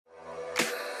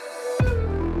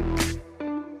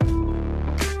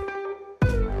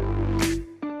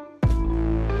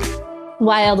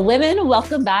Wild women,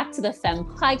 welcome back to the Femme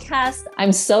Podcast.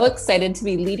 I'm so excited to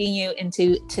be leading you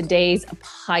into today's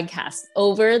podcast.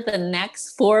 Over the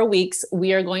next 4 weeks,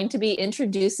 we are going to be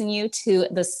introducing you to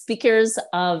the speakers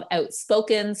of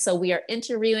Outspoken. So we are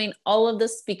interviewing all of the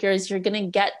speakers. You're going to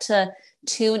get to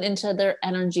tune into their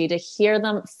energy, to hear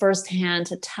them firsthand,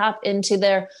 to tap into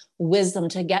their wisdom,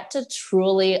 to get to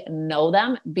truly know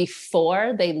them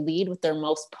before they lead with their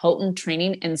most potent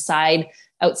training inside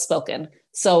Outspoken.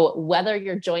 So whether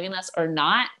you're joining us or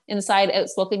not inside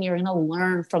Outspoken, you're going to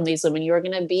learn from these women. You're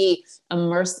going to be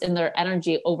immersed in their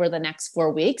energy over the next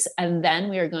 4 weeks. And then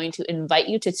we are going to invite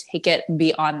you to take it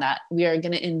beyond that. We are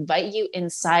going to invite you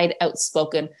inside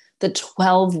Outspoken, the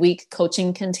 12-week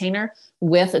coaching container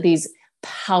with these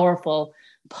powerful,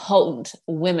 potent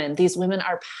women. These women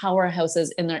are powerhouses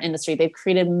in their industry. They've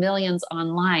created millions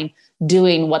online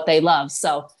doing what they love.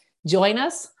 So join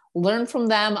us, learn from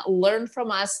them, learn from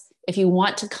us. If you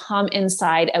want to come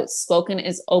inside, Outspoken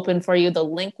is open for you. The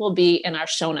link will be in our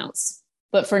show notes.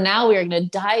 But for now, we are going to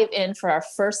dive in for our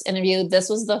first interview. This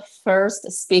was the first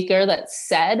speaker that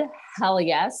said hell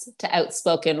yes to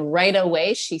Outspoken right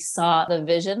away. She saw the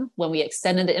vision when we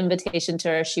extended the invitation to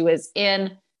her. She was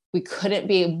in. We couldn't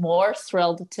be more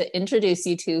thrilled to introduce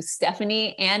you to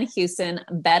Stephanie Ann Hughson,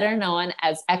 better known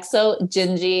as Exo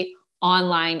Gingy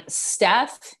online.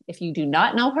 Steph, if you do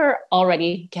not know her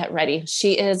already, get ready.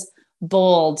 She is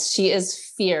bold. She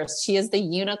is fierce. She is the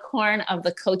unicorn of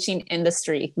the coaching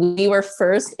industry. We were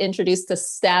first introduced to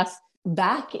Steph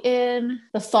back in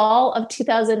the fall of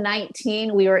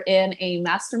 2019. We were in a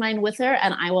mastermind with her,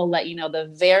 and I will let you know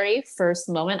the very first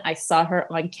moment I saw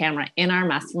her on camera in our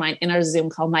mastermind, in our Zoom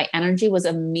call, my energy was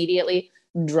immediately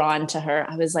drawn to her.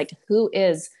 I was like, who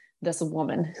is this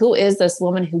woman? Who is this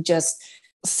woman who just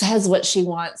says what she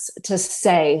wants to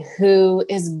say, who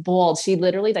is bold? She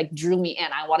literally drew me in.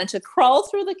 I wanted to crawl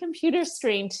through the computer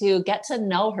screen to get to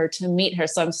know her, to meet her.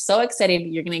 So I'm so excited.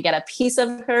 You're going to get a piece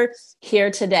of her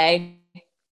here today.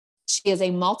 She is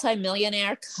a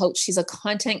multi-millionaire coach. She's a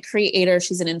content creator.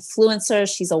 She's an influencer.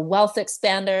 She's a wealth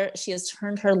expander. She has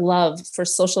turned her love for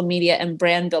social media and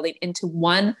brand building into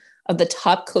one of the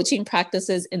top coaching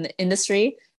practices in the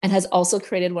industry, and has also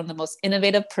created one of the most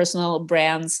innovative personal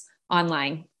brands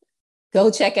online. Go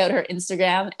check out her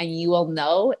Instagram and you will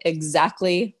know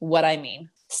exactly what I mean.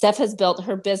 Steph has built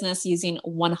her business using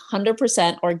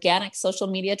 100% organic social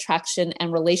media traction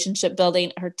and relationship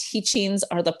building. Her teachings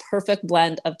are the perfect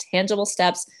blend of tangible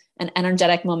steps and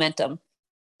energetic momentum.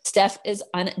 Steph is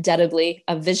undoubtedly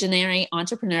a visionary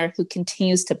entrepreneur who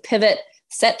continues to pivot,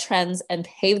 set trends, and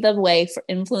pave the way for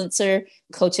influencer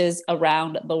coaches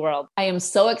around the world. I am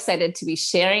so excited to be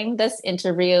sharing this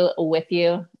interview with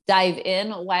you. Dive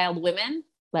in, wild women.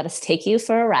 Let us take you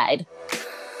for a ride.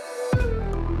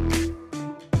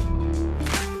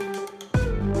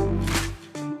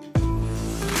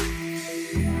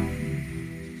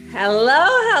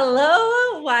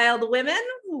 Hello, wild women.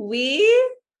 We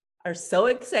are so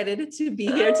excited to be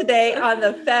here today on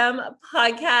the Femme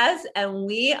Podcast, and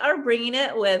we are bringing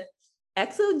it with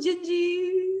Exo Gingy.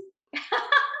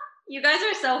 You guys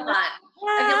are so fun.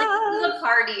 I feel like this is a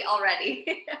party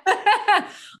already.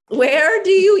 Where do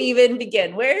you even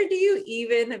begin? Where do you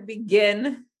even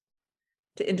begin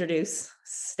to introduce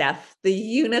Steph, the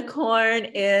unicorn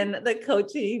in the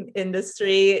coaching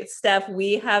industry? Steph,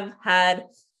 we have had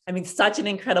such an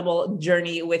incredible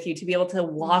journey with you, to be able to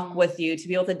walk with you, to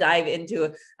be able to dive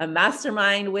into a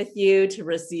mastermind with you, to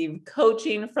receive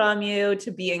coaching from you,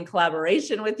 to be in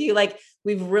collaboration with you.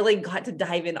 We've really got to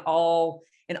dive in all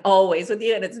ways with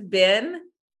you. And it's been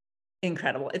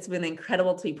incredible. It's been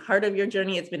incredible to be part of your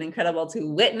journey. It's been incredible to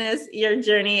witness your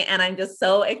journey. And I'm just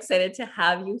so excited to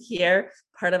have you here,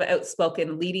 part of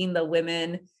Outspoken, leading the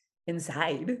women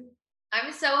inside.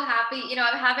 I'm so happy.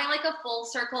 I'm having a full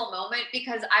circle moment,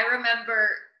 because I remember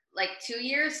 3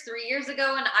 years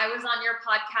ago when I was on your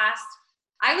podcast,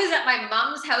 I was at my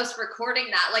mom's house recording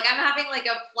that. I'm having a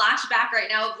flashback right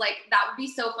now of that would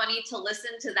be so funny to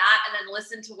listen to that and then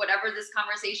listen to whatever this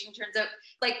conversation turns out.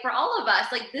 For all of us,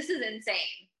 this is insane.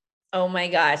 Oh my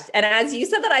gosh. And as you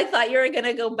said that, I thought you were going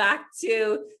to go back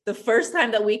to the first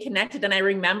time that we connected. And I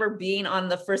remember being on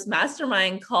the first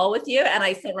mastermind call with you, and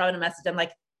I sent Robin a message. I'm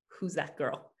like, who's that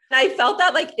girl? And I felt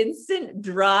that instant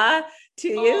draw to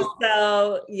you.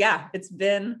 So yeah, it's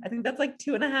been, I think that's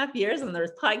 2.5 years, and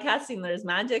there's podcasting, there's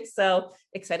magic. So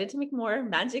excited to make more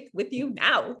magic with you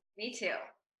now. Me too.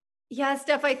 Yeah,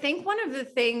 Steph, I think one of the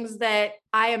things that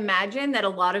I imagine that a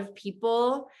lot of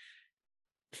people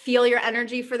feel your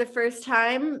energy for the first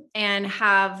time and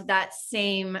have that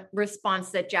same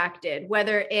response that Jack did,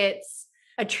 whether it's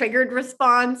a triggered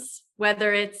response,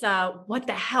 whether it's what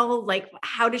the hell, like,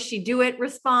 how does she do it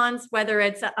response, whether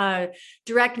it's a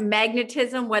direct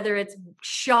magnetism, whether it's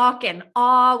shock and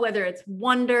awe, whether it's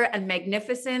wonder and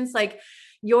magnificence, like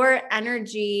your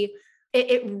energy,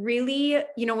 it really,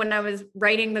 when I was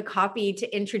writing the copy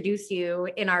to introduce you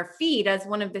in our feed as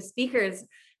one of the speakers,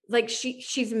 like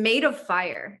she's made of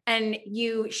fire, and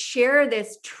you share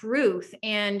this truth.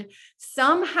 And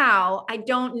somehow, I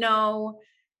don't know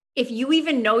if you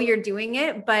even know you're doing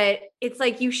it, but it's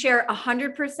like you share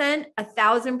 100%,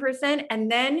 1,000%,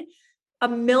 and then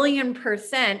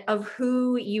 1,000,000% of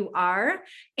who you are.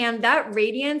 And that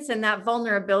radiance and that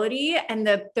vulnerability and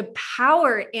the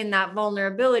power in that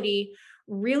vulnerability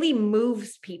really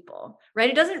moves people, right?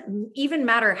 It doesn't even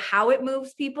matter how it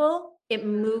moves people, it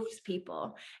moves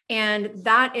people. And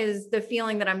that is the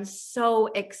feeling that I'm so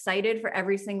excited for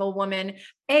every single woman,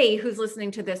 A, who's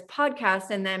listening to this podcast,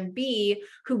 and then B,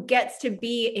 who gets to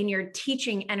be in your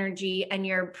teaching energy and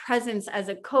your presence as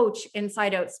a coach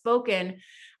inside Outspoken.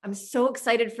 I'm so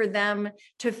excited for them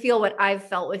to feel what I've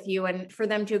felt with you, and for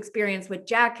them to experience what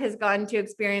Jack has gotten to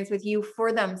experience with you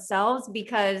for themselves,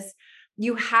 because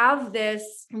you have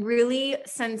this really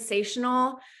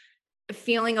sensational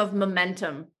feeling of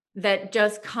momentum that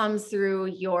just comes through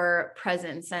your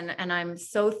presence. And I'm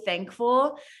so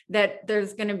thankful that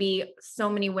there's going to be so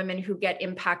many women who get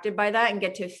impacted by that and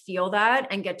get to feel that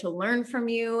and get to learn from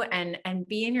you and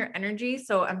be in your energy.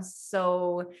 So I'm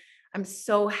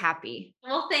so happy.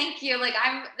 Well, thank you. Like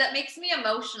that makes me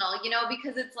emotional,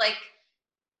 because it's like,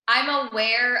 I'm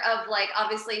aware of like,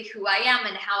 obviously who I am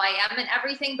and how I am and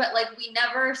everything, but like, we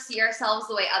never see ourselves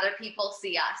the way other people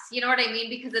see us. You know what I mean?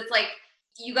 Because it's like,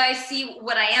 you guys see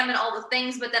what I am and all the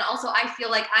things, but then also I feel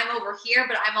like I'm over here,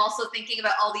 but I'm also thinking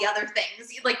about all the other things,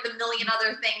 like the million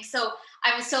other things. So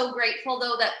I'm so grateful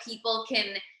though, that people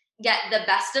can get the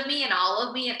best of me and all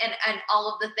of me and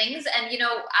all of the things. And,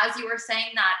 as you were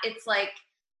saying that, it's like,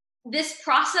 this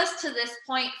process to this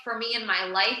point for me in my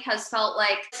life has felt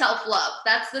like self-love.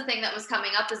 That's the thing that was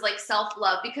coming up, is like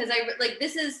self-love, because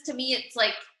this is, to me, it's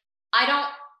like, I don't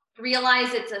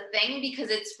realize it's a thing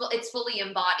because it's fully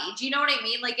embodied. Do you know what I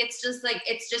mean? Like, it's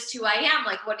just who I am.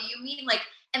 Like, what do you mean? Like,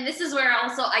 and this is where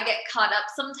also I get caught up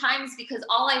sometimes, because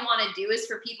all I want to do is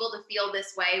for people to feel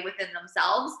this way within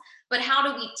themselves. But how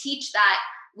do we teach that?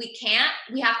 We can't.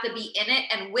 We have to be in it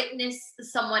and witness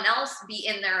someone else be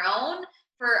in their own,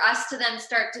 for us to then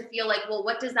start to feel like, well,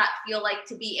 what does that feel like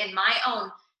to be in my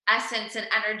own essence and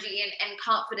energy and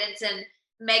confidence and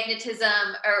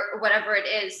magnetism or whatever it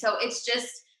is. So it's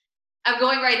just, I'm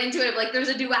going right into it. Like, there's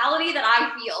a duality that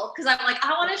I feel, because I'm like, I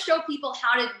want to show people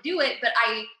how to do it, but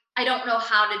I don't know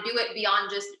how to do it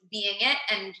beyond just being it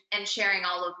and sharing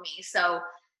all of me. So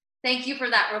thank you for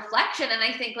that reflection. And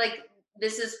I think like,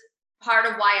 this is part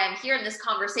of why I'm here in this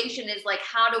conversation, is like,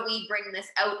 how do we bring this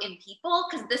out in people?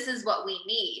 Because this is what we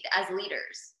need as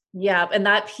leaders. Yeah. And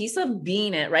that piece of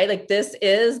being it, right? Like, this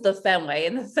is the femme way.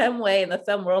 In the femme way, in the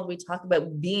femme world, we talk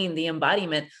about being the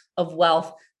embodiment of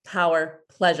wealth, power,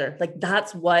 pleasure. Like,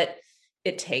 that's what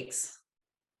it takes.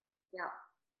 Yeah.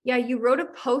 Yeah. You wrote a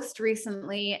post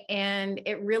recently and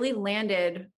it really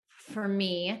landed for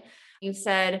me. You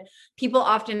said, people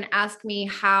often ask me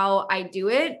how I do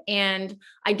it, and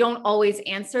I don't always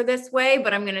answer this way,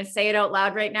 but I'm going to say it out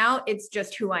loud right now. It's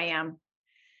just who I am,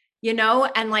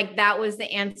 and like, that was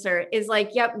the answer, is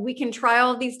like, yep, we can try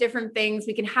all these different things.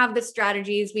 We can have the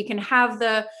strategies, we can have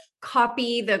the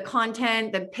copy, the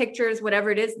content, the pictures, whatever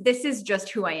it is. This is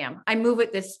just who I am. I move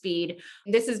at this speed.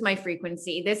 This is my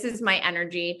frequency. This is my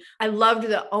energy. I loved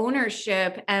the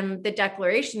ownership and the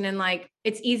declaration, and like,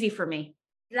 it's easy for me.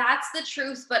 That's the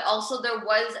truth. But also there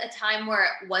was a time where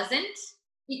it wasn't,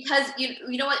 because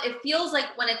you know what, it feels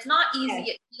like when it's not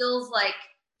easy, it feels like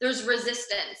there's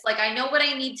resistance. Like, I know what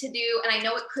I need to do and I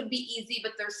know it could be easy,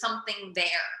 but there's something there.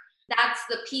 That's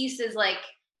the piece, is like,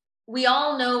 we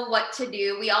all know what to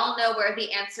do. We all know where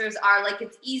the answers are. Like,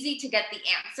 it's easy to get the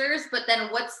answers, but then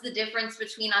what's the difference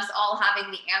between us all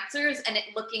having the answers and it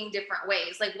looking different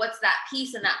ways? Like, what's that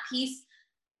piece? And that piece,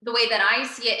 the way that I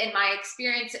see it in my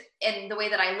experience and the way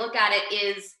that I look at it,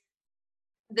 is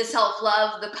the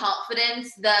self-love, the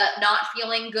confidence, the not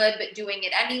feeling good, but doing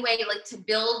it anyway, like, to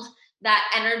build that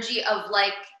energy of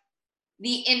like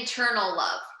the internal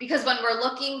love. Because when we're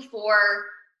looking for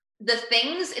the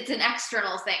things, it's an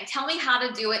external thing. Tell me how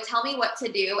to do it. Tell me what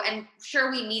to do. And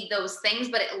sure, we need those things,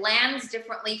 but it lands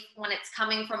differently when it's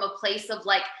coming from a place of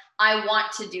like, I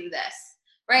want to do this.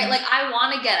 Right? Like, I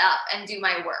want to get up and do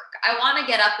my work. I want to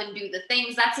get up and do the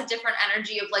things. That's a different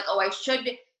energy of like, oh, I should,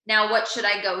 now what should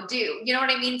I go do? You know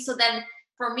what I mean? So then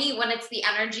for me, when it's the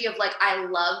energy of like, I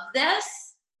love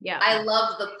this, Yeah. I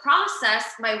love the process.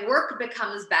 My work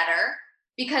becomes better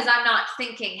because I'm not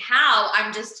thinking how,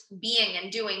 I'm just being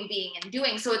and doing.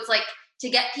 So it's like, to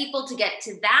get people to get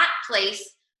to that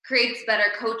place creates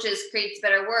better coaches, creates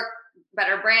better work,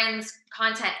 better brands,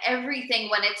 content, everything,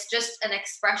 when it's just an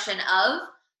expression of,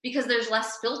 because there's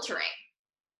less filtering.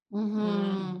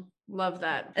 Love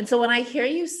that. And so when I hear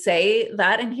you say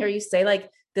that and hear you say like,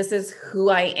 this is who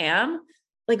I am,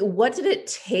 like, what did it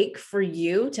take for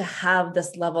you to have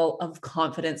this level of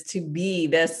confidence to be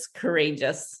this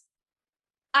courageous?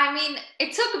 I mean,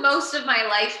 it took most of my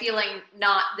life feeling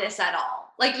not this at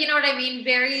all. Like, you know what I mean?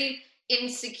 Very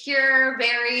insecure,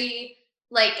 very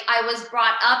like, I was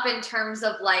brought up in terms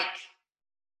of like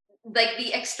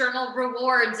the external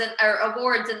rewards and or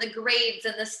awards and the grades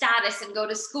and the status and go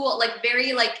to school, like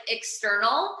very like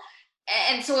external.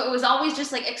 And so it was always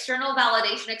just like external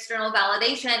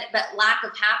validation, but lack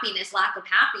of happiness.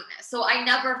 So I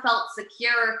never felt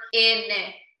secure in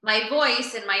my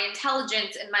voice and my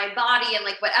intelligence and my body and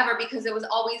like whatever, because it was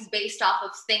always based off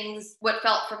of things, what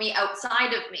felt for me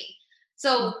outside of me.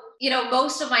 So, you know,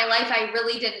 most of my life, I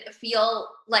really didn't feel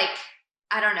like,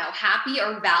 I don't know, happy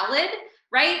or valid.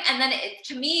 Right. And then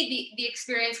to me, the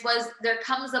experience was, there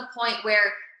comes a point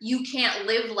where you can't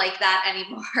live like that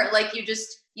anymore. Like you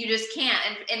just can't.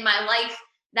 And in my life,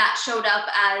 that showed up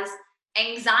as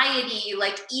anxiety,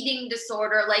 like eating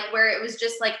disorder, like where it was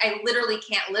just like, I literally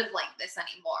can't live like this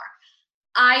anymore.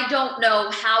 I don't know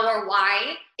how or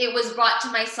why it was brought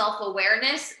to my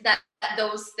self-awareness that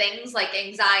those things like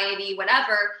anxiety,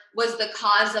 whatever, was the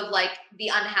cause of like the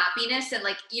unhappiness and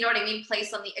like, you know what I mean,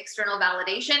 placed on the external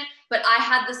validation. But I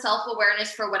had the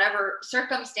self-awareness for whatever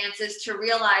circumstances to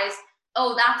realize,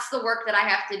 oh, that's the work that I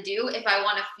have to do if I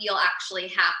want to feel actually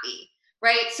happy.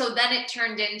 Right. So then it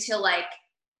turned into like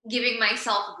giving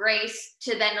myself grace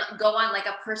to then go on like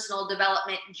a personal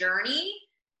development journey.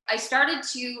 I started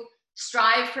to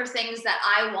strive for things that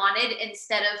I wanted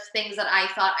instead of things that I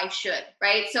thought I should,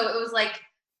 right? So it was like,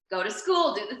 go to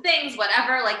school, do the things,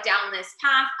 whatever, like down this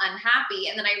path, unhappy.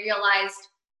 And then I realized,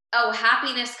 oh,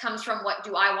 happiness comes from what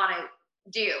do I want to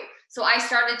do? So I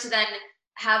started to then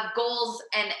have goals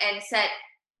and set,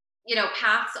 you know,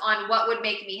 paths on what would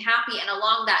make me happy. And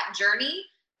along that journey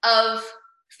of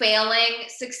failing,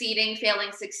 succeeding,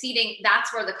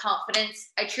 that's where the confidence,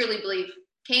 I truly believe,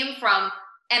 came from.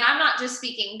 And I'm not just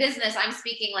speaking business, I'm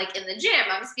speaking like in the gym,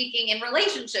 I'm speaking in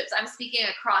relationships, I'm speaking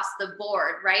across the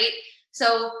board, right?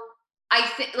 So I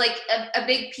think like a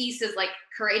big piece is like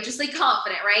courageously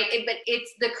confident, right? But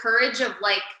it's the courage of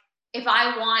like, if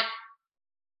I want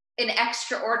an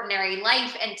extraordinary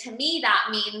life, and to me that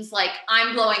means like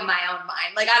I'm blowing my own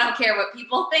mind. Like I don't care what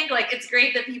people think. Like it's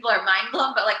great that people are mind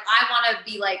blown, but like I want to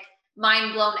be like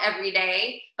mind blown every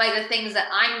day by the things that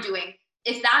I'm doing.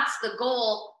 If that's the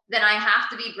goal, then I have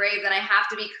to be brave, then I have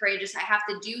to be courageous. I have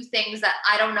to do things that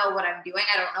I don't know what I'm doing.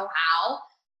 I don't know how.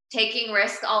 Taking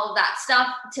risks, all of that stuff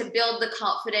to build the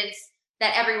confidence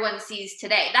that everyone sees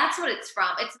today. That's what it's from.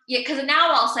 It's because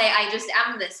now I'll say I just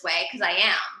am this way because I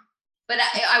am. But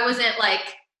I wasn't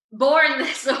like born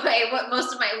this way.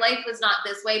 Most of my life was not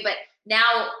this way. But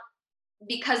now,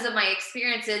 because of my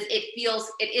experiences,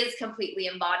 it is completely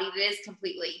embodied. It is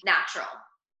completely natural.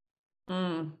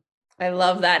 I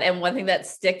love that. And one thing that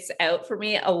sticks out for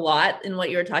me a lot in what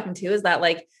you were talking to is that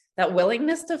like that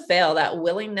willingness to fail, that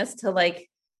willingness to like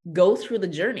go through the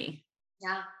journey.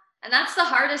 Yeah. And that's the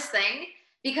hardest thing,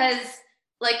 because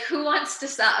like who wants to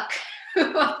suck?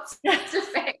 Who wants to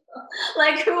fail?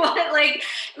 Like who want like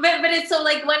but it's so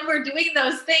like when we're doing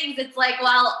those things, it's like,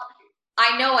 well,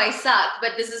 I know I suck,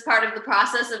 but this is part of the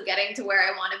process of getting to where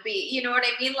I want to be. You know what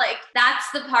I mean? Like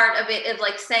that's the part of it, of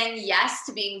like saying yes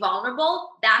to being vulnerable.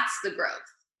 That's the growth.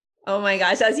 Oh my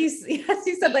gosh. As you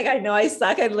said, like, I know I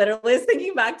suck. I literally was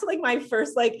thinking back to like my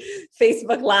first like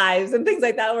Facebook lives and things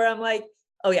like that, where I'm like,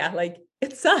 oh yeah, like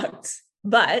it sucked,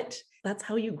 but that's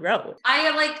how you grow.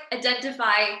 I like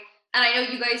identify, and I know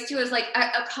you guys too, as like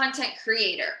a content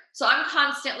creator. So I'm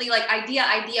constantly like idea,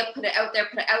 put it out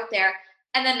there.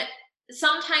 And then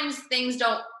sometimes things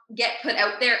don't get put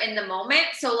out there in the moment.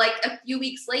 So like a few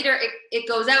weeks later, it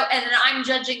goes out, and then I'm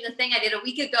judging the thing I did a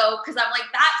week ago because I'm like,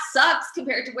 that sucks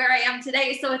compared to where I am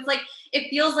today. So it's like, it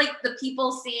feels like the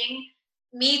people seeing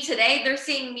me today, they're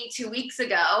seeing me 2 weeks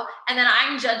ago, and then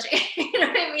I'm judging. You know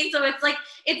what I mean? So it's like,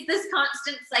 it's this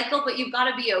constant cycle, but you've got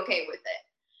to be okay with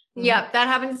it. Yeah, that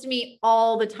happens to me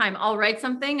all the time. I'll write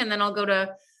something and then I'll go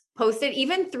to post it.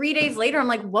 Even 3 days later, I'm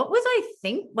like, what was I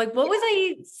what was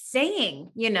I saying?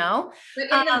 You know? But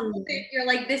in the moment, you're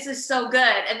like, this is so good.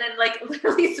 And then like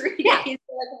literally 3 days, you're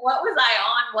like, what was I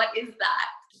on? What is that?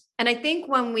 And I think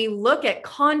when we look at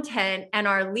content and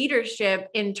our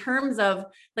leadership in terms of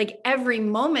like every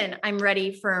moment, I'm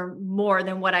ready for more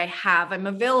than what I have. I'm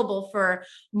available for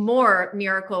more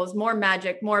miracles, more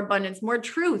magic, more abundance, more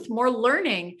truth, more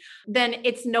learning. Then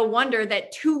it's no wonder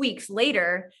that 2 weeks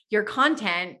later, your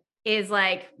content is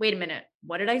like, wait a minute,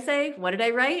 what did I say? What did I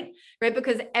write? Right?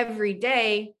 Because every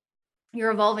day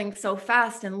you're evolving so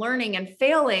fast and learning and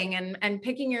failing and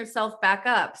picking yourself back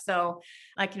up. So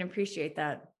I can appreciate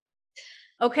that.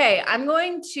 Okay, I'm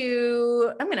going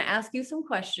to ask you some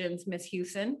questions, Miss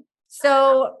Hughson.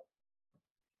 So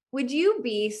would you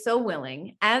be so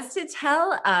willing as to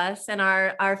tell us and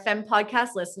our Femme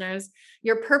podcast listeners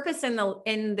your purpose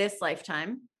in this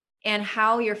lifetime and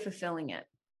how you're fulfilling it?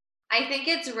 I think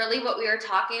it's really what we were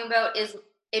talking about is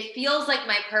it feels like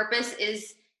my purpose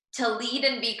is to lead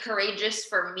and be courageous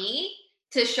for me,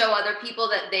 to show other people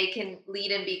that they can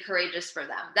lead and be courageous for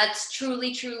them. That's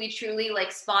truly, truly, truly like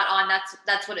spot on.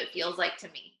 That's what it feels like to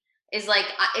me. Is like,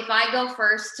 if I go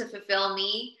first to fulfill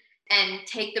me and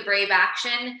take the brave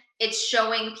action, it's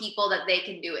showing people that they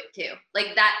can do it too.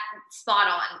 Like that, spot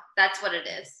on. That's what it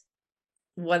is.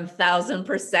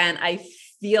 1000%. I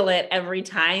feel it every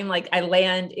time. Like I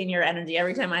land in your energy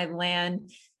every time I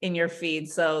land in your feed.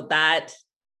 So that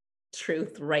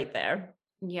truth right there.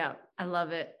 Yeah, I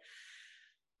love it.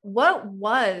 What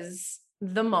was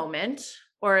the moment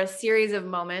or a series of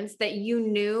moments that you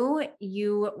knew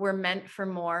you were meant for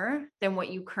more than what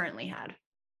you currently had?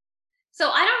 So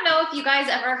I don't know if you guys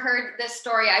ever heard this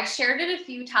story. I've shared it a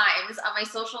few times on my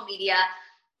social media.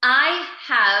 I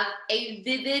have a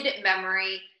vivid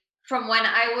memory from when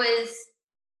I was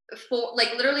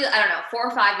literally, I don't know, 4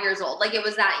 or 5 years old. Like it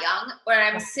was that young, where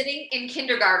I'm sitting in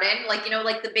kindergarten, like, you know,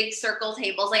 like the big circle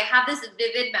tables. Like I have this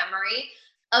vivid memory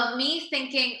of me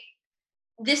thinking,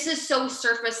 this is so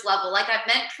surface level. Like I'm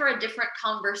meant for a different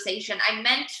conversation. I'm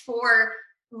meant for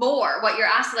more, what you're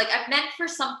asking. Like I'm meant for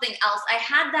something else. I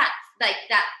had that, like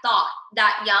that thought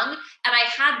that young, and I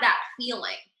had that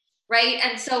feeling, right?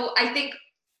 And so I think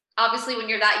obviously when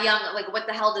you're that young, like what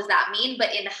the hell does that mean?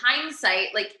 But in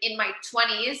hindsight, like in my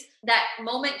 20s, that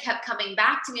moment kept coming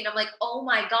back to me, and I'm like, oh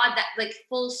my God, that like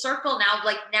full circle now,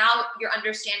 like now you're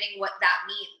understanding what that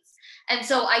means. And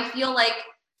so I feel like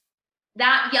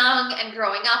that young and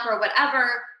growing up or whatever,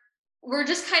 we're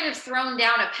just kind of thrown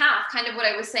down a path, kind of what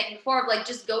I was saying before, of like,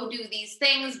 just go do these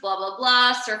things, blah, blah,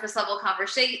 blah, surface level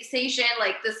conversation,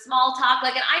 like the small talk.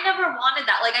 Like, and I never wanted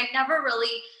that. Like, I never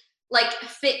really like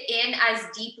fit in as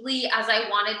deeply as I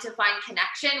wanted to find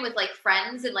connection with like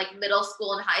friends in like middle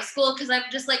school and high school. Cause I'm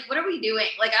just like, what are we doing?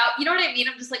 Like, you know what I mean?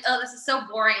 I'm just like, oh, this is so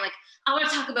boring. Like, I want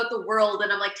to talk about the world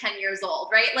and I'm like 10 years old,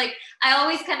 right? Like I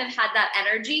always kind of had that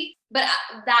energy, but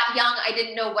that young, I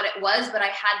didn't know what it was, but I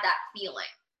had that feeling.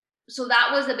 So that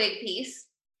was a big piece.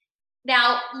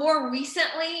 Now, more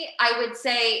recently, I would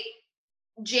say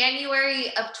January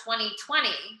of 2020,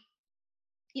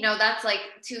 you know, that's like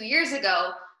 2 years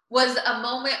ago, was a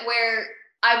moment where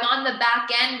I'm on the back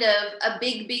end of a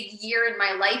big, big year in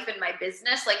my life and my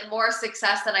business, like more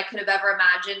success than I could have ever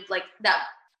imagined, like that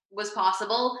was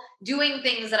possible, doing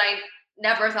things that I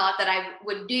never thought that I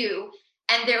would do.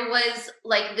 And there was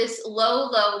like this low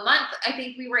month. I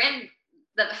think we were in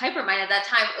the hypermind at that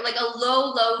time, like a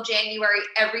low January,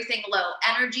 everything low,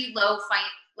 energy low,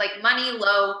 like money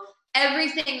low,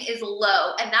 everything is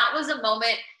low. And that was a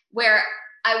moment where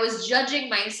I was judging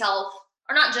myself,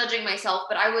 or not judging myself,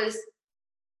 but I was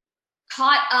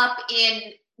caught up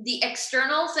in the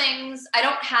external things. I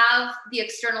don't have the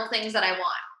external things that I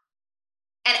want.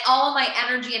 And all my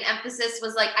energy and emphasis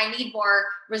was like, I need more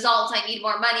results. I need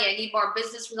more money. I need more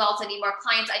business results. I need more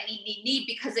clients. I need,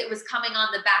 because it was coming on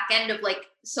the back end of like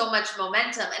so much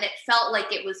momentum, and it felt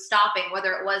like it was stopping,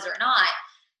 whether it was or not.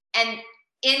 And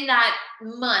in that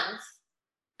month,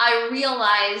 I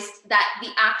realized that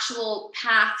the actual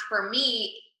path for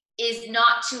me is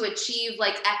not to achieve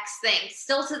like X thing.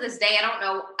 Still to this day, I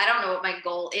don't know what my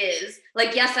goal is.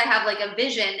 Like, yes, I have like a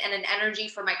vision and an energy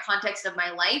for my context of my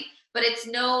life, but it's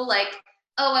no like,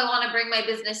 oh, I want to bring my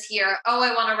business here. Oh,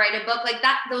 I want to write a book like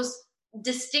that. Those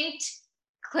distinct,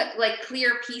 like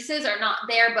clear pieces are not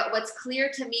there. But what's clear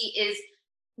to me is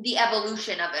the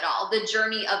evolution of it all, the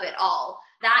journey of it all.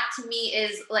 That to me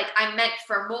is like, I'm meant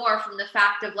for more, from the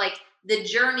fact of like, the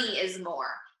journey is more.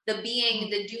 The being,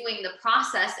 the doing, the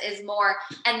process is more.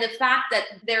 And the fact that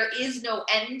there is no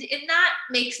end in that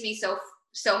makes me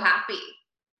so happy.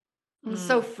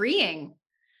 So freeing,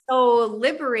 so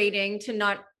liberating to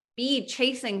not be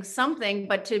chasing something,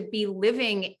 but to be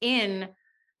living in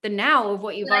the now of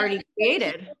what you've already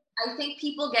created. I think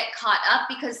people get caught up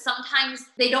because sometimes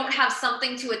they don't have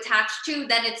something to attach to.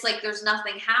 Then it's like, there's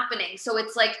nothing happening. So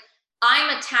it's like,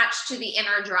 I'm attached to the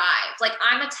inner drive. Like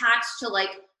I'm attached to like,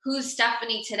 who's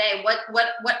Stephanie today?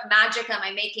 What magic am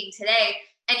I making today?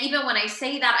 And even when I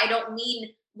say that, I don't mean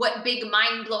what big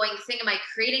mind-blowing thing am I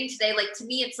creating today? Like to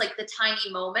me, it's like the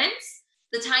tiny moments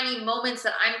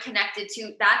that I'm connected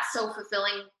to. That's so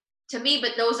fulfilling to me.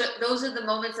 But those are the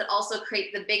moments that also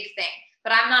create the big thing.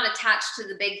 But I'm not attached to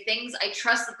the big things. I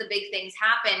trust that the big things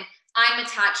happen. I'm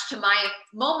attached to my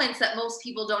moments that most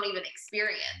people don't even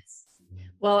experience.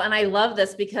 Well, and I love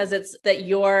this because it's that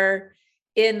you're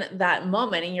in that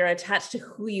moment and you're attached to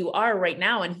who you are right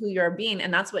now and who you're being.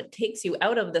 And that's what takes you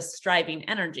out of the striving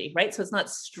energy, right? So it's not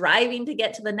striving to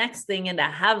get to the next thing and to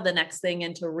have the next thing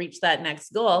and to reach that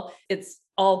next goal. It's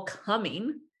all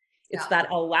coming. It's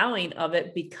that allowing of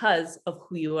it because of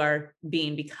who you are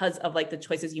being, because of like the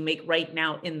choices you make right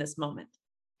now in this moment.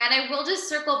 And I will just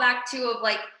circle back to of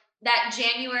like that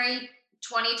January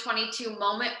 2022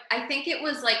 moment. I think it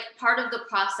was like part of the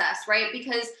process, right?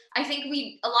 Because I think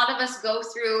a lot of us go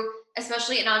through,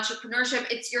 especially in entrepreneurship,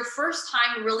 it's your first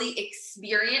time really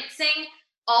experiencing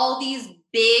all these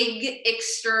big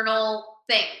external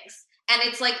things. And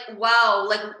it's like, wow,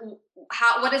 like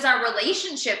what is our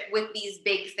relationship with these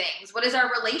big things? What is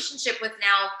our relationship with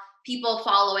now people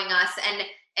following us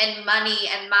and money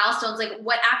and milestones? Like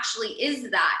what actually is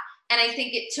that? And I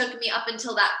think it took me up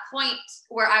until that point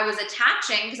where I was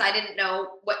attaching because I didn't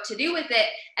know what to do with it.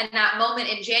 And that moment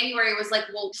in January was like,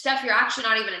 well, Steph, you're actually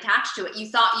not even attached to it. You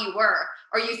thought you were,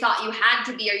 or you thought you had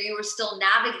to be, or you were still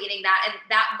navigating that. And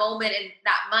that moment and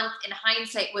that month in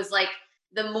hindsight was like,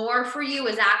 the more for you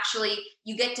is actually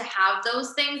you get to have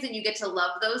those things and you get to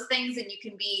love those things and you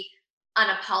can be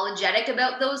unapologetic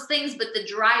about those things. But the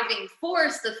driving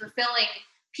force, the fulfilling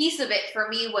piece of it for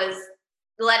me was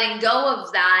letting go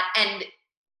of that. And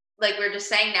like we're just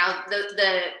saying now,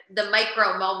 the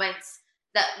micro moments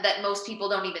that most people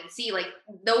don't even see, like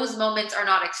those moments are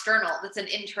not external. That's an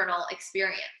internal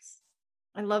experience.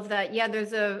 I love that. Yeah,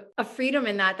 there's a freedom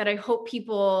in that I hope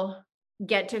people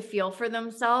get to feel for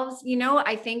themselves. You know,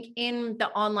 I think in the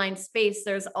online space,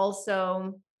 there's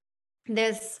also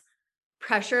this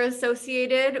pressure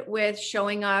associated with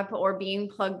showing up or being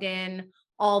plugged in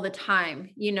all the time,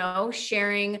 you know,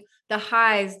 sharing the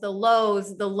highs, the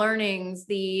lows, the learnings,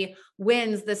 the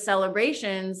wins, the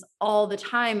celebrations all the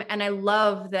time. And I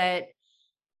love that,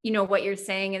 you know, what you're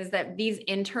saying is that these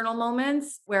internal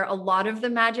moments where a lot of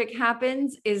the magic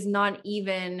happens is not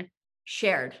even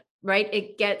shared, right?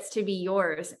 It gets to be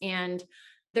yours. And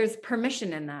there's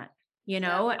permission in that, you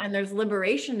know, and there's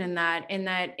liberation in that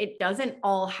it doesn't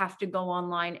all have to go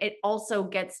online. It also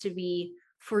gets to be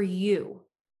for you.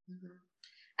 Mm-hmm.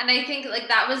 And I think like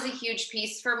that was a huge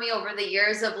piece for me over the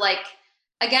years of like,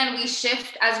 again, we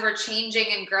shift as we're changing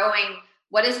and growing.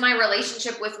 What is my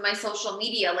relationship with my social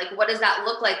media? Like, what does that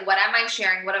look like? What am I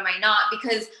sharing? What am I not?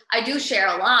 Because I do share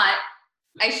a lot.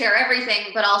 I share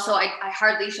everything, but also I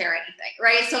hardly share anything,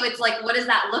 right? So it's like, what does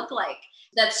that look like?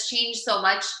 That's changed so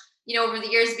much, you know, over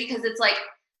the years, because it's like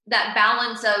that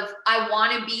balance of I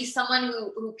want to be someone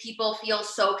who people feel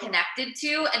so connected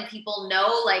to and people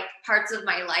know like parts of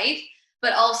my life,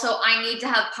 but also I need to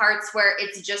have parts where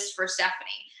it's just for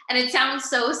Stephanie. And it sounds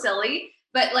so silly,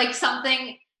 but like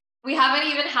something, we haven't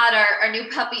even had our new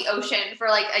puppy Ocean for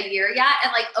like a year yet.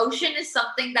 And like Ocean is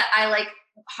something that I like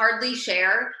hardly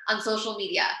share on social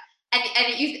media. And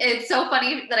it's so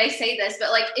funny that I say this,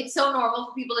 but like, it's so normal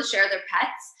for people to share their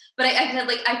pets. But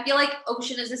I feel like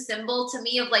Ocean is a symbol to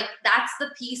me of like, that's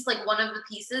the piece, like one of the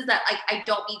pieces that like, I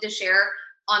don't need to share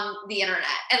on the internet.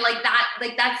 And like that,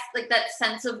 like, that's like that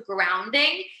sense of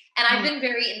grounding. And I've been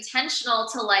very intentional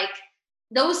to like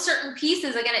those certain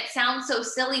pieces. Again, it sounds so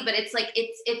silly, but it's like,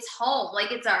 it's home.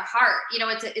 Like it's our heart, you know,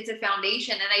 it's a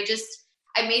foundation. And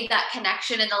I made that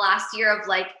connection in the last year of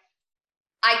like,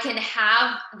 I can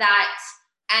have that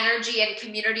energy and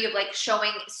community of like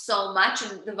showing so much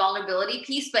and the vulnerability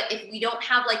piece. But if we don't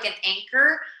have like an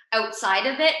anchor outside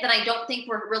of it, then I don't think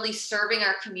we're really serving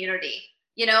our community.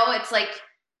 You know, it's like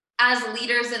as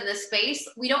leaders in this space,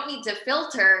 we don't need to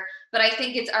filter, but I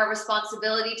think it's our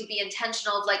responsibility to be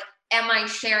intentional of like, am I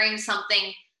sharing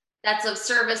something that's of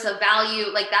service, of value?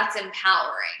 Like that's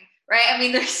empowering, right? I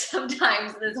mean, there's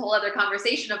sometimes this whole other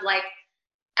conversation of like,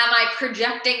 am I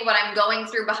projecting what I'm going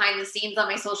through behind the scenes on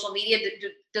my social media?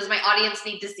 Does my audience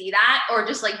need to see that, or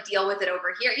just like deal with it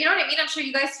over here? You know what I mean? I'm sure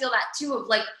you guys feel that too, of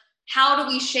like, how do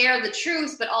we share the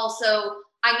truth, but also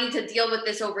I need to deal with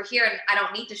this over here and I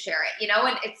don't need to share it, you know?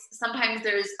 And it's sometimes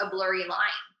there's a blurry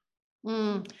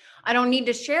line. I don't need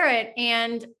to share it.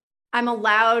 And I'm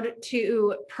allowed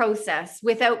to process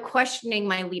without questioning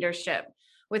my leadership,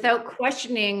 without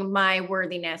questioning my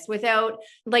worthiness, without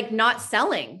like not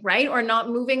selling, right? Or not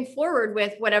moving forward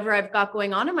with whatever I've got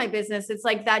going on in my business. It's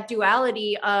like that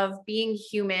duality of being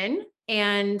human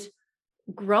and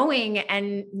growing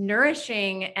and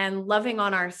nourishing and loving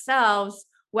on ourselves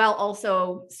while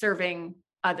also serving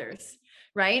others,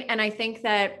 right? And I think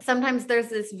that sometimes there's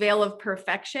this veil of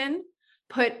perfection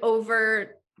put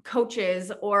over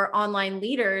coaches or online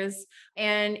leaders,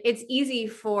 and it's easy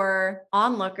for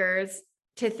onlookers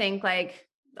to think like,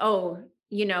 oh,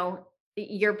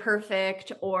 you're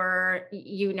perfect, or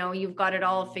you've got it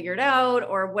all figured out,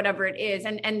 or whatever it is,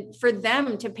 and for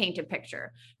them to paint a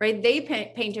picture, right? They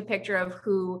paint a picture of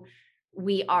who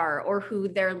we are or who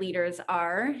their leaders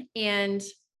are. And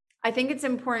I think it's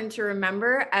important to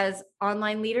remember as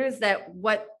online leaders that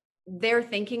what they're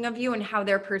thinking of you and how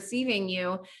they're perceiving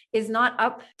you is not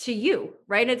up to you,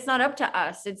 right? It's not up to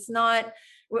us.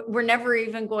 We're never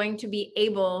even going to be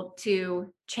able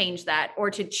to change that or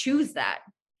to choose that.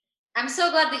 I'm so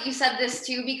glad that you said this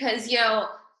too, because,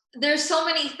 there's so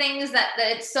many things that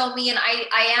it's so me, and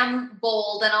I am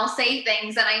bold and I'll say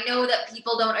things, and I know that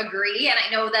people don't agree. And I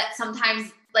know that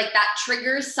sometimes like that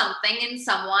triggers something in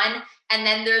someone. And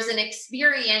then there's an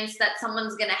experience that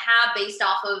someone's going to have based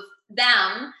off of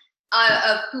them,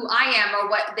 of who I am or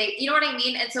what they, you know what I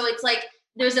mean? And so it's like,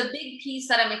 there's a big piece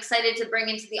that I'm excited to bring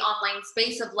into the online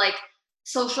space of like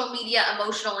social media,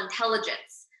 emotional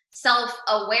intelligence,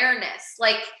 self-awareness,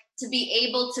 like to be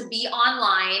able to be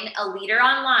online, a leader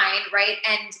online, right?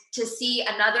 And to see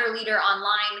another leader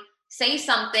online say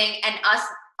something and us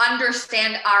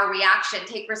understand our reaction,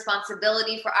 take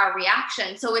responsibility for our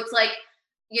reaction. So it's like,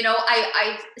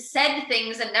 I've said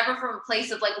things, and never from a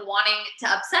place of like wanting to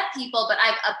upset people, but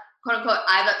I've quote unquote,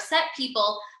 I've upset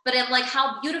people, but I'm like,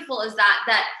 how beautiful is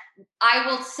that I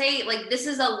will say like, this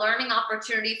is a learning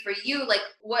opportunity for you. Like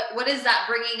what is that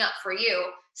bringing up for you?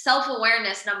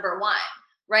 Self-awareness, number one,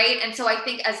 right? And so I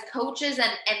think as coaches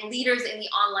and leaders in the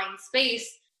online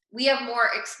space, we have more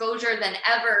exposure than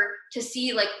ever to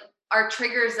see like our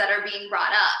triggers that are being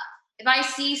brought up. If I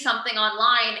see something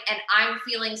online and I'm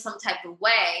feeling some type of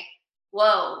way,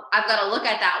 whoa, I've got to look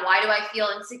at that. Why do I feel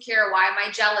insecure? Why am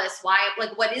I jealous? Why,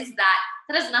 like, what is that?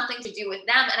 That has nothing to do with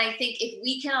them. And I think if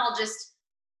we can all just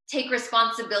take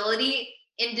responsibility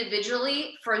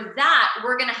individually for that,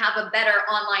 we're going to have a better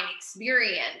online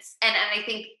experience. And I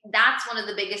think that's one of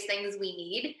the biggest things we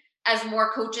need as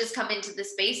more coaches come into the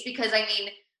space, because I mean,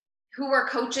 who are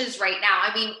coaches right now?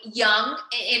 I mean, young,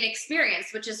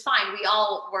 inexperienced, which is fine. We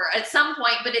all were at some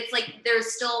point, but it's like,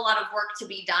 there's still a lot of work to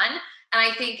be done. And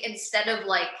I think instead of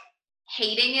like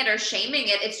hating it or shaming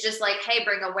it, it's just like, hey,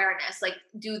 bring awareness, like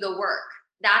do the work.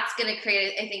 That's going to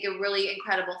create, I think, a really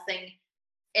incredible thing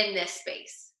in this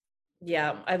space.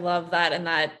 Yeah, I love that. And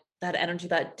that energy,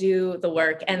 that do the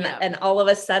work. And all of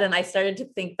a sudden I started to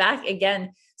think back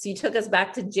again. So you took us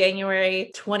back to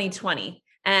January 2020.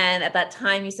 And at that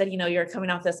time you said, you're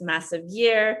coming off this massive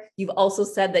year. You've also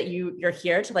said that you're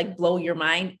here to like blow your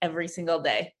mind every single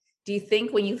day. Do you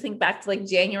think when you think back to like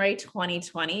January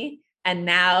 2020 and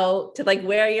now to like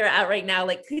where you're at right now,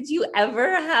 like, could you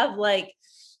ever have like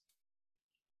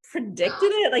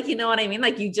predicted it? Like, you know what I mean?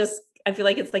 Like I feel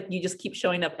like it's like, you just keep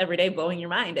showing up every day, blowing your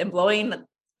mind and blowing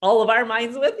all of our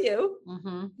minds with you.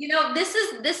 Mm-hmm. This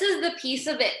is the piece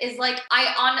of it, is like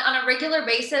on a regular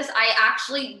basis, I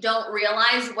actually don't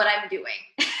realize what I'm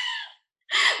doing.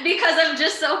 Because I'm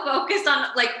just so focused on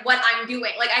like what I'm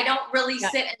doing. Like I don't really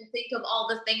sit and think of all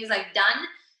the things I've done.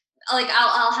 Like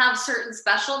I'll have certain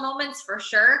special moments for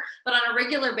sure, but on a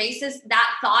regular basis, that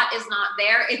thought is not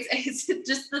there. It's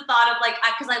just the thought of like,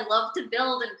 because I love to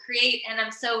build and create, and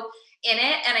I'm so in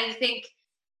it. And I think,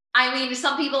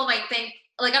 some people might think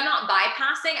like I'm not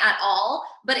bypassing at all,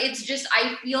 but it's just,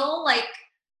 I feel like,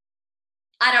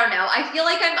 I don't know. I feel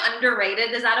like I'm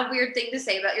underrated. Is that a weird thing to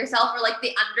say about yourself, or like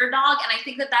the underdog? And I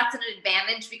think that that's an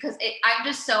advantage, because I'm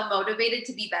just so motivated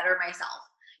to be better myself.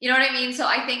 You know what I mean? So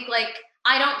I think like,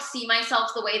 I don't see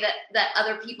myself the way that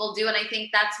other people do. And I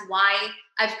think that's why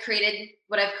I've created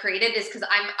what I've created, is because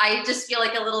I just feel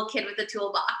like a little kid with a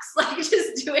toolbox, like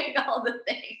just doing all the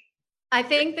things. I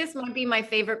think this might be my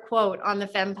favorite quote on the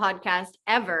Femme podcast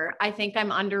ever. I think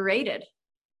I'm underrated.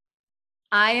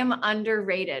 I am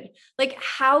underrated. Like,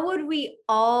 how would we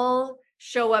all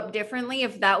show up differently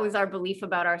if that was our belief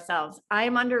about ourselves? I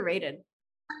am underrated.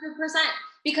 100%.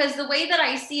 Because the way that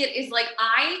I see it is like,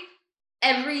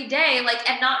 every day, like,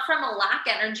 and not from a lack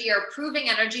energy or proving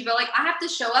energy, but like I have to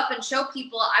show up and show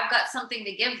people I've got something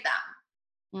to give them.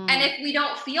 And if we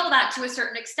don't feel that to a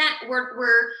certain extent,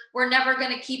 we're never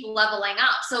going to keep leveling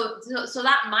up. So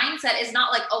that mindset is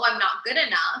not like, oh, I'm not good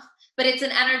enough, but but it's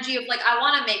an energy of like, I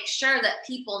want to make sure that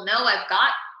people know I've got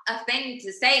a thing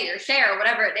to say or share or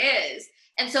whatever it is.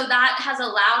 And so that has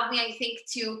allowed me, I think,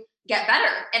 to get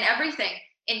better in everything,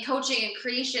 in coaching and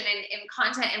creation and in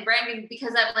content and branding,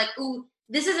 because I'm like, ooh,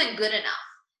 this isn't good enough.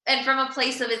 And from a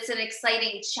place of it's an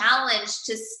exciting challenge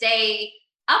to stay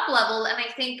up leveled. And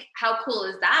I think, how cool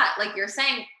is that? Like you're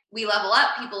saying, we level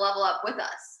up, people level up with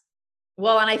us.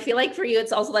 Well, and I feel like for you,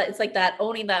 it's also that it's like that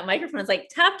owning that microphone. It's like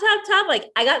tap, tap, tap. Like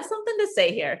I got something to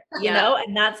say here, you know?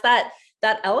 And that's that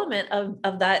element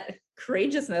of that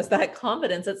courageousness, that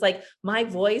confidence. It's like my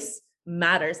voice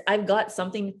matters. I've got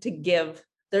something to give.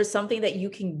 There's something that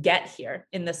you can get here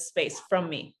in this space from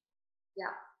me. Yeah.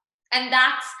 And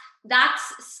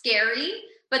that's scary,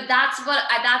 but that's what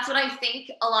I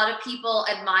think a lot of people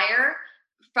admire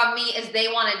from me, is they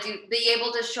want to be able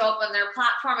to show up on their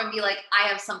platform and be like, I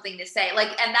have something to say. Like,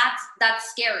 and that's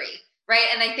scary. Right.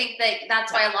 And I think that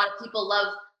that's why a lot of people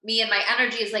love me and my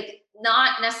energy, is like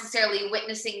not necessarily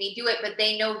witnessing me do it, but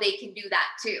they know they can do that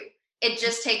too. It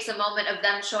just takes a moment of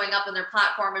them showing up on their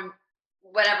platform and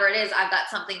whatever it is, I've got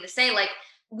something to say. Like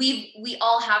we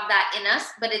all have that in us,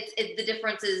 but the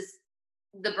difference is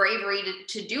the bravery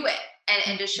to do it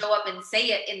and to show up and say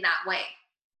it in that way.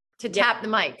 To tap the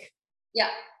mic. Yeah.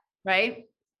 Right.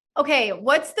 Okay.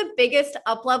 What's the biggest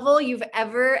up level you've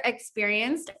ever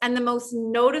experienced and the most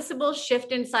noticeable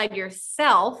shift inside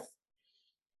yourself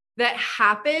that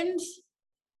happened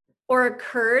or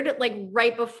occurred like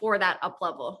right before that up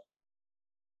level?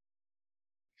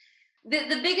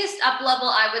 The biggest up level,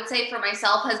 I would say, for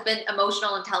myself has been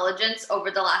emotional intelligence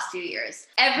over the last few years.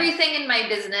 Everything in my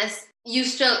business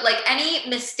used to, like any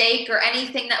mistake or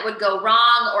anything that would go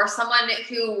wrong, or someone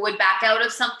who would back out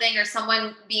of something, or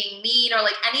someone being mean, or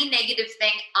like any negative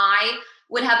thing, I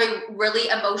would have a really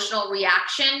emotional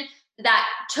reaction that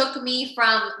took me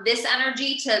from this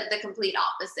energy to the complete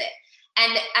opposite.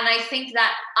 And I think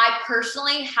that I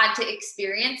personally had to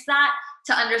experience that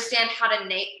to understand how to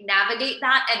navigate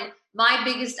that. And my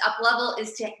biggest up level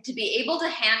is to be able to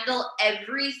handle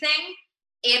everything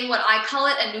in what I call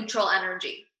it a neutral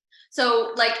energy.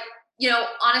 So like, you know,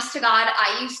 honest to God,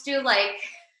 I used to like,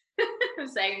 I'm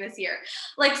saying this here,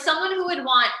 like someone who would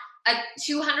want a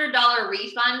 $200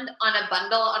 refund on a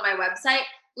bundle on my website,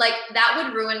 like that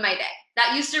would ruin my day.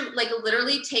 That used to like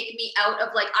literally take me out of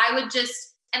like, I would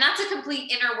just, and that's a complete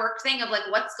inner work thing of like,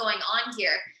 what's going on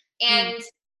here? And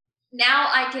now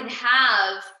I can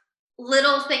have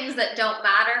little things that don't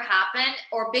matter happen,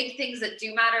 or big things that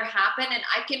do matter happen, and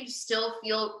I can still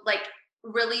feel like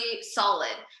really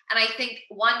solid. And I think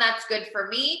one, that's good for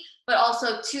me, but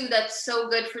also two, that's so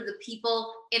good for the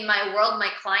people in my world, my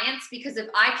clients, because if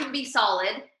I can be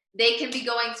solid, they can be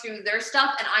going through their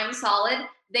stuff and I'm solid.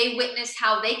 They witness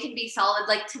how they can be solid.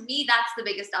 Like to me, that's the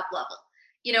biggest up level,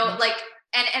 you know, like,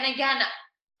 and again,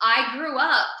 I grew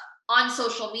up on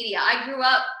social media. I grew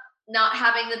up not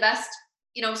having the best,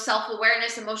 you know,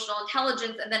 self-awareness, emotional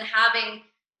intelligence, and then having,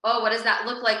 oh, what does that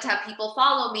look like to have people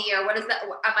follow me? Or what is that?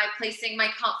 Am I placing my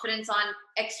confidence on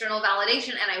external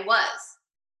validation? And I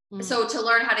was. So to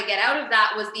learn how to get out of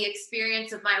that was the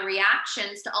experience of my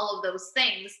reactions to all of those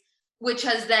things, which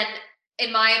has then,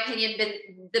 in my opinion, been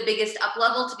the biggest up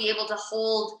level to be able to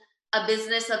hold a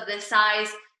business of this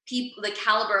size, people, the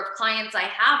caliber of clients I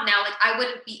have now. Like I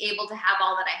wouldn't be able to have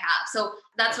all that I have. So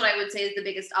that's what I would say is the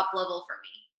biggest up level for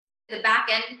me. The back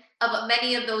end of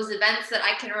many of those events that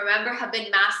I can remember have been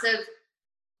massive,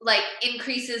 like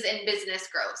increases in business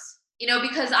growth, you know,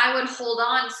 because I would hold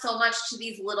on so much to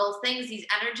these little things, these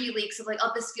energy leaks of like,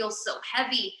 oh, this feels so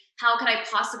heavy. How can I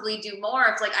possibly do more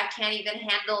if like I can't even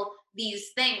handle these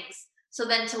things? So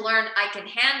then to learn I can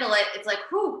handle it, it's like,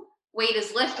 whew, weight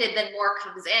is lifted, then more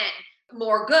comes in,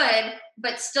 more good,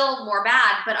 but still more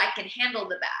bad, but I can handle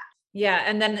the bad. Yeah.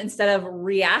 And then instead of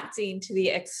reacting to the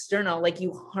external, like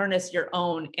you harness your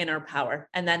own inner power.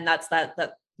 And then that's that,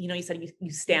 you know, you said you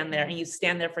stand there and you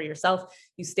stand there for yourself.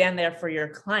 You stand there for your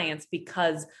clients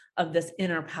because of this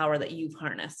inner power that you've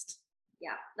harnessed.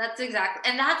 Yeah, that's exactly.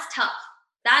 And that's tough.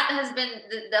 That has been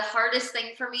the hardest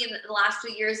thing for me in the last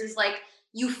 2 years is like,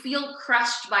 you feel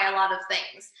crushed by a lot of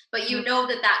things, but you know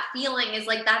that feeling is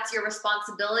like, that's your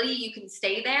responsibility. You can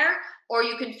stay there, or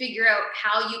you can figure out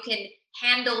how you can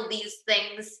handle these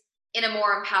things in a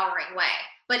more empowering way.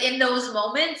 But in those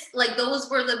moments, like those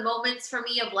were the moments for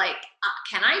me of like,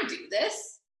 can I do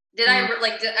this? Am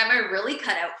I really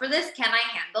cut out for this? Can I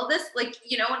handle this? Like,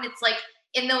 you know, and it's like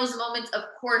in those moments, of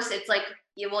course, it's like,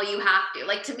 yeah, well, you have to.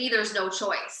 Like, to me, there's no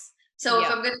choice. So if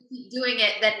I'm going to keep doing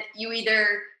it, then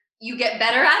you get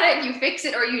better at it and you fix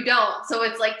it, or you don't. So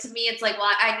it's like, to me, it's like,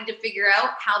 well, I need to figure out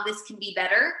how this can be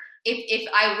better if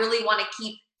I really want to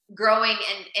keep growing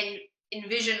and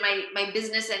envision my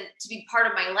business and to be part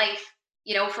of my life,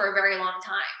 you know, for a very long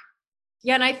time.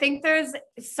 Yeah. And I think there's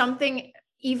something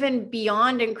even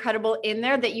beyond incredible in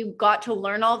there that you got to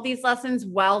learn all of these lessons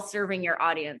while serving your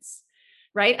audience,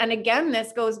 right? And again,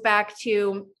 this goes back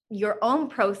to your own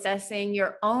processing,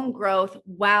 your own growth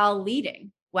while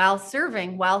leading, while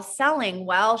serving, while selling,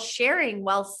 while sharing,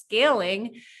 while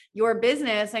scaling your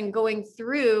business and going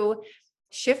through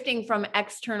shifting from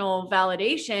external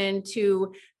validation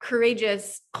to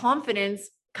courageous confidence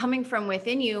coming from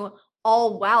within you,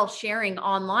 all while sharing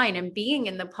online and being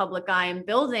in the public eye and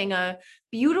building a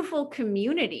beautiful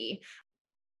community.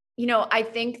 You know, I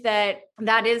think that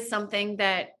that is something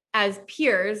that as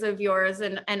peers of yours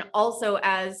and also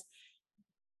as,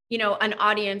 you know, an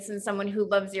audience and someone who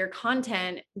loves your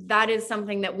content, that is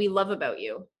something that we love about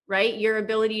you, right? Your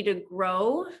ability to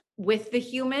grow with the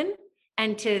human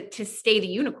and to stay the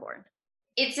unicorn.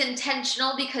 It's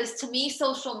intentional because to me,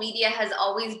 social media has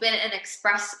always been an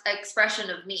expression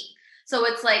of me. So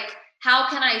it's like, how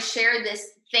can I share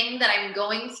this thing that I'm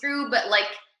going through, but like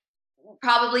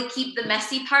probably keep the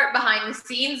messy part behind the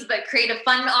scenes, but create a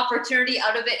fun opportunity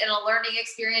out of it and a learning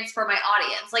experience for my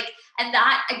audience. Like, and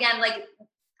that again, like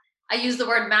I use the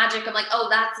word magic. I'm like, oh,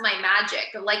 that's my magic.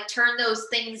 Like turn those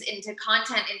things into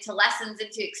content, into lessons,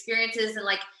 into experiences. And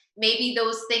like, maybe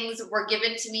those things were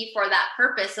given to me for that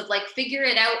purpose of like, figure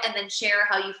it out and then share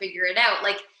how you figure it out.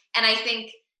 Like, and I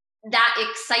think that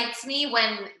excites me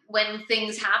when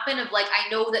things happen of like, I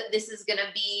know that this is going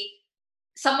to be,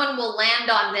 someone will land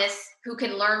on this who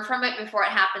can learn from it before it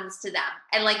happens to them.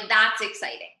 And like, that's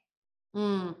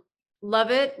exciting. Love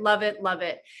it. Love it. Love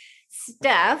it.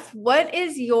 Steph, what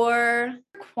is your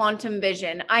quantum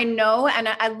vision? I know, and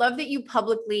I love that you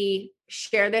publicly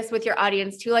share this with your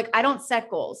audience too. Like, I don't set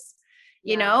goals.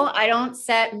 You know, I don't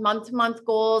set month-to-month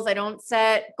goals. I don't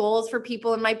set goals for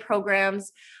people in my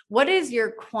programs. What is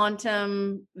your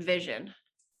quantum vision?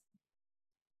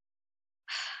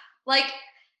 Like,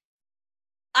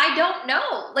 I don't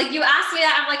know. Like you asked me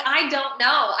that, I'm like, I don't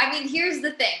know. I mean, here's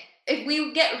the thing. If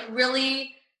we get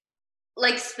really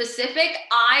like specific,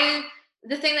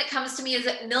 the thing that comes to me is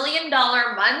 $1 million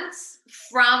months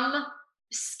from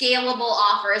scalable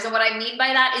offers. And what I mean by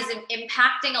that is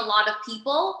impacting a lot of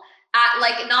people at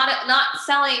like, not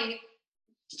selling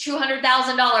 $200,000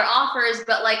 offers,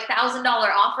 but like $1,000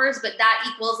 offers, but that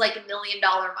equals like $1 million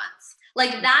months.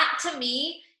 Like that to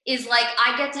me is like,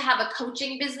 I get to have a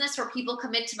coaching business where people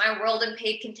come into my world in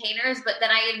paid containers, but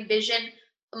then I envision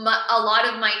a lot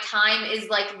of my time is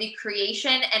like the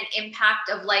creation and impact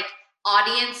of like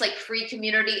audience, like free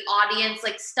community audience,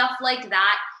 like stuff like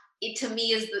that. It to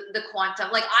me is the quantum.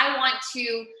 Like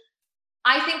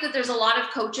I think that there's a lot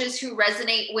of coaches who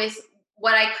resonate with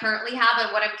what I currently have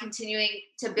and what I'm continuing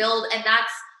to build. And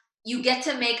that's, you get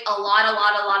to make a lot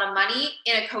of money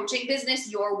in a coaching business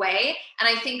your way. And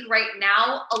I think right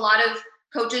now, a lot of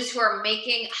coaches who are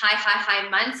making high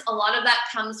months, a lot of that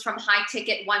comes from high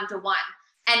ticket one-to-one.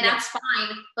 And that's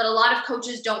fine. But a lot of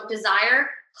coaches don't desire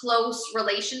close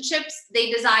relationships. They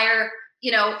desire,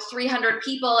 300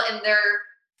 people in their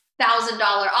 $1,000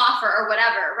 offer or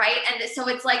whatever. Right. And so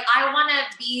it's like, I want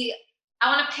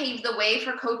to pave the way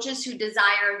for coaches who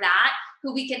desire that,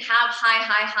 who we can have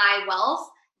high wealth,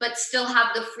 but still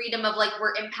have the freedom of like,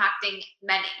 we're impacting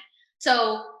many.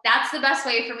 So that's the best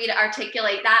way for me to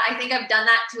articulate that. I think I've done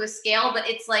that to a scale, but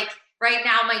it's like right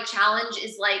now my challenge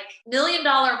is like $1 million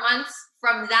months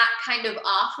from that kind of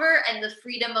offer and the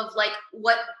freedom of like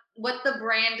what the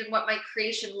brand and what my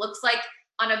creation looks like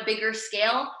on a bigger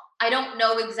scale. I don't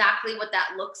know exactly what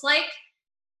that looks like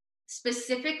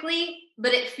specifically,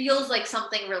 but it feels like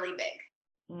something really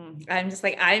big. I'm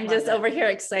just over here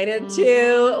excited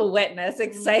to witness,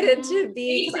 excited to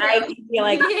be, I can feel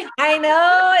like, I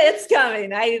know it's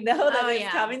coming. I know that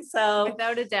it's coming. So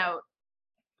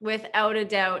without a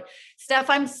doubt, Steph,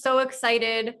 I'm so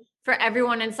excited for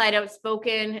everyone inside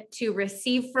Outspoken to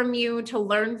receive from you, to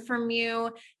learn from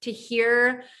you, to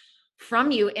hear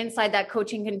from you inside that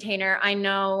coaching container. I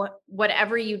know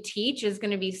whatever you teach is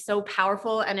going to be so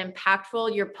powerful and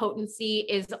impactful. Your potency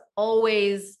is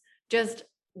always just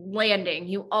landing.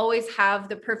 You always have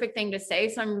the perfect thing to say.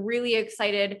 So I'm really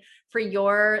excited for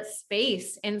your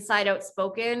space inside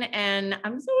Outspoken. And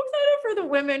I'm so excited for the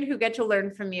women who get to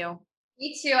learn from you.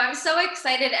 Me too. I'm so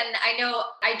excited. And I know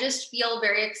I just feel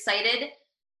very excited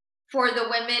for the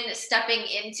women stepping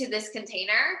into this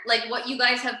container. Like what you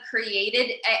guys have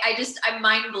created, I'm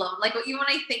mind blown. Like when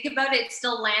I think about it,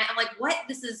 still land. I'm like, what?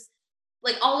 This is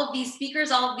like all of these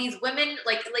speakers, all of these women,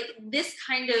 like this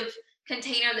kind of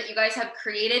container that you guys have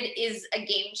created is a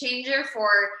game changer for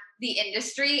the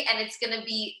industry. And it's going to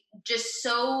be just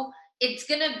so it's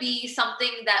going to be something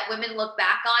that women look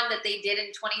back on that they did in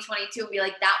 2022 and be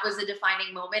like, that was a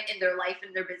defining moment in their life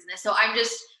and their business. So I'm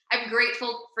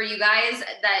grateful for you guys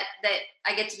that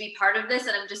I get to be part of this.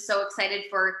 And I'm just so excited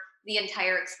for the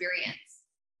entire experience.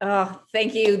 Oh,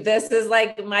 thank you. This is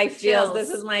like my field.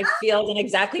 This is my field. And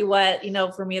exactly what,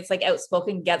 for me, it's like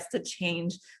Outspoken gets to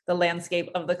change the landscape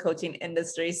of the coaching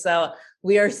industry. So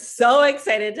we are so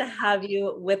excited to have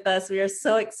you with us. We are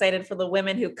so excited for the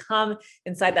women who come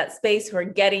inside that space, who are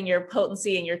getting your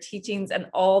potency and your teachings and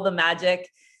all the magic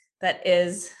that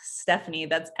is Stephanie.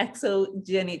 That's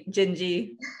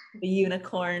Gingy, the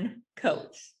unicorn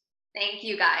coach. Thank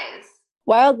you guys.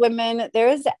 Wild women, there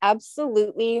is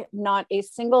absolutely not a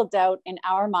single doubt in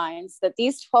our minds that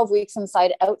these 12 weeks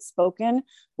inside Outspoken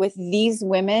with these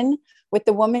women, with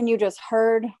the woman you just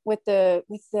heard, with the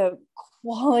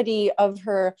quality of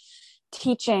her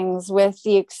teachings, with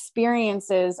the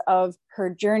experiences of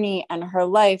her journey and her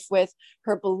life, with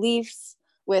her beliefs,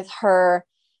 with her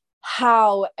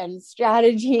how and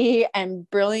strategy and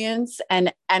brilliance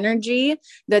and energy,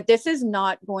 that this is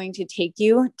not going to take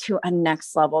you to a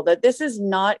next level, that this is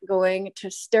not going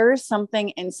to stir something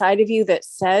inside of you that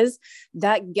says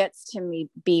that gets to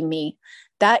be me,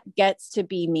 that gets to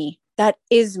be me, that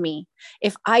is me.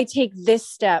 If I take this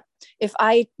step, if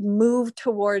I move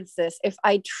towards this, if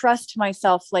I trust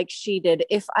myself like she did,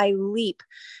 if I leap,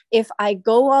 if I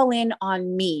go all in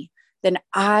on me, then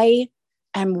I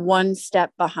am one step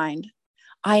behind.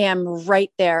 I am right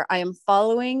there. I am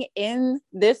following in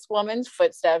this woman's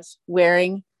footsteps,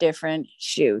 wearing different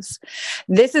shoes.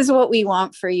 This is what we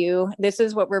want for you. This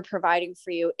is what we're providing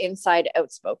for you inside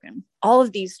Outspoken. All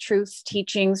of these truths,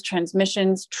 teachings,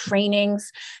 transmissions, trainings,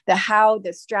 the how,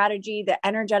 the strategy, the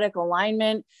energetic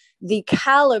alignment, the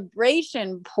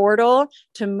calibration portal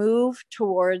to move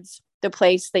towards the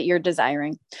place that you're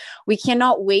desiring. We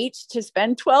cannot wait to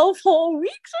spend 12 whole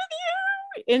weeks with you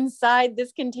inside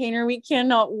this container. We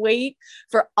cannot wait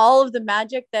for all of the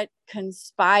magic that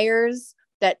conspires,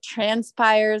 that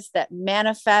transpires, that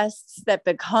manifests, that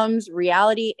becomes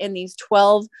reality in these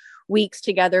 12 weeks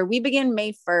together. We begin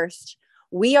May 1st.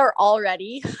 We are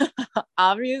already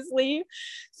obviously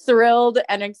thrilled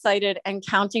and excited and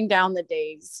counting down the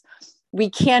days. We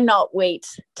cannot wait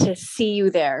to see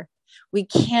you there. We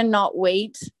cannot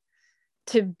wait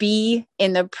to be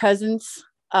in the presence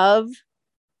of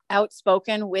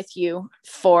Outspoken with you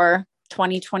for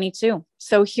 2022.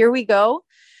 So here we go.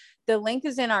 The link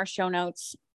is in our show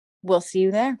notes. We'll see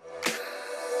you there.